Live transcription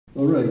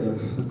All right,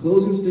 a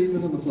closing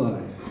statement on the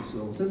fly.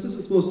 So since this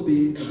is supposed to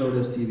be about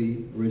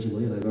STV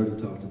originally, and I've already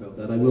talked about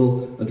that, I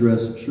will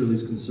address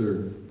Shirley's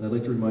concern. And I'd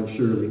like to remind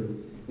Shirley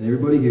and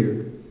everybody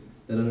here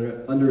that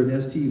under an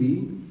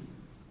STV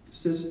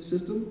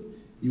system,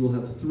 you will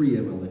have 3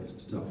 MLAs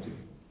to talk to.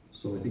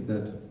 So I think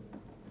that...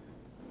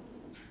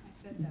 I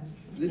said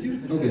that. Did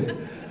you? Okay.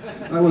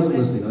 I wasn't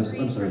listening.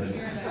 I'm sorry.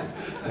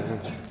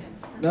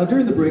 Now,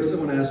 during the break,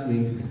 someone asked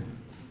me,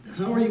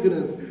 how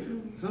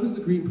does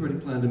the Green Party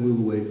plan to move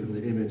away from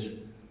the image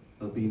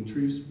of being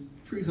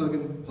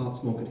tree-hugging,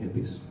 pot-smoking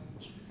hippies?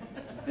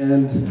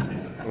 And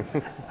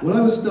when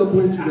I was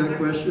stumbling through that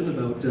question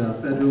about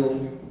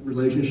federal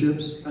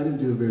relationships, I didn't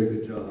do a very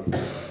good job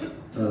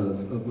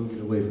of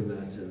moving away from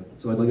that.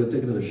 So I'd like to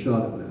take another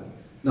shot at that.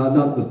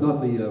 Not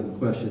the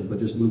question, but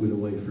just moving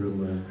away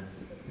from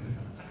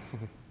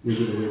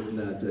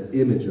that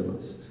image of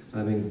us.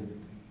 I mean,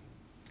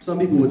 some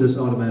people would just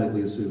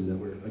automatically assume that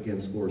we're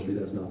against forestry.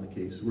 That's not the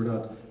case. We're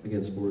not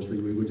against forestry.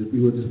 We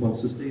would just want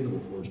sustainable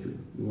forestry.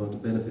 We want to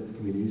benefit the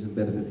communities and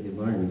benefit the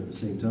environment at the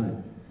same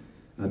time.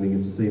 I mean,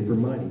 it's the same for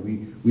mining.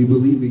 We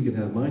believe we can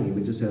have mining,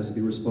 but it just has to be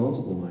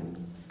responsible mining.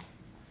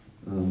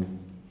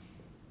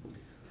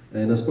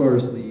 And as far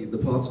as the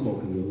pot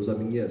smoking goes, I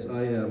mean, yes,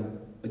 I am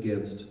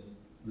against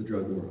the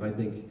drug war. I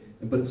think,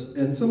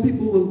 and some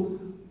people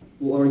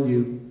will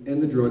argue end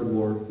the drug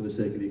war for the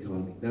sake of the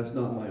economy. That's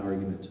not my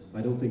argument.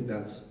 I don't think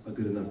that's a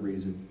good enough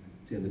reason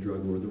to end the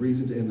drug war. The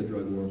reason to end the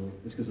drug war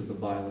is because of the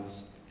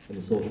violence and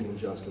the social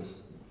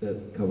injustice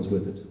that comes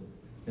with it.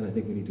 And I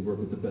think we need to work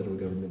with the federal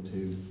government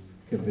to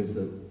convince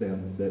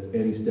them that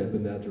any step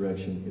in that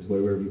direction is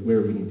where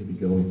we need to be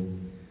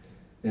going.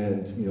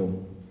 And, you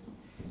know,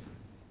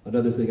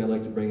 another thing I'd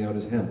like to bring out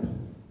is hemp.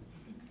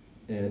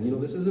 And, you know,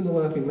 this isn't a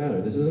laughing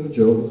matter. This isn't a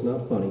joke. It's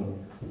not funny.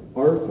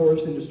 Our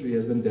forest industry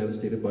has been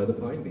devastated by the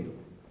pine beetle.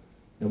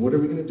 And what are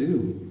we going to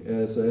do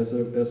as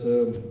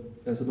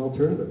an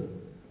alternative?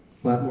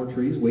 Plant more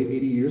trees, wait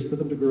 80 years for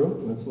them to grow?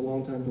 That's a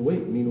long time to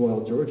wait.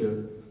 Meanwhile,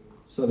 Georgia,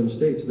 southern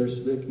states, they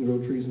can grow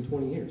trees in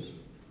 20 years.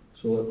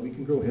 So we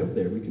can grow hemp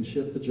there. We can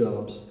shift the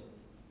jobs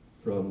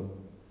from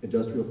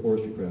industrial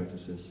forestry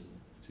practices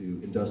to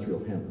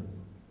industrial hemp.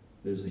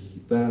 There's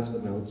vast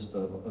amounts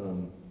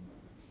of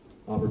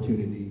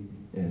opportunity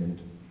and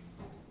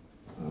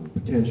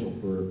potential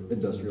for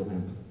industrial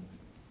hemp.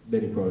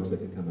 Many products that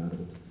can come out of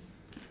it.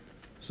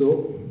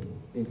 So,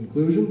 in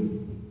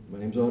conclusion, my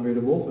name is Andre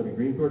DeWolf. I'm a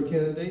Green Party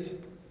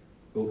candidate.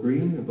 Vote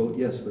Green and vote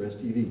yes for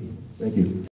STV. Thank you.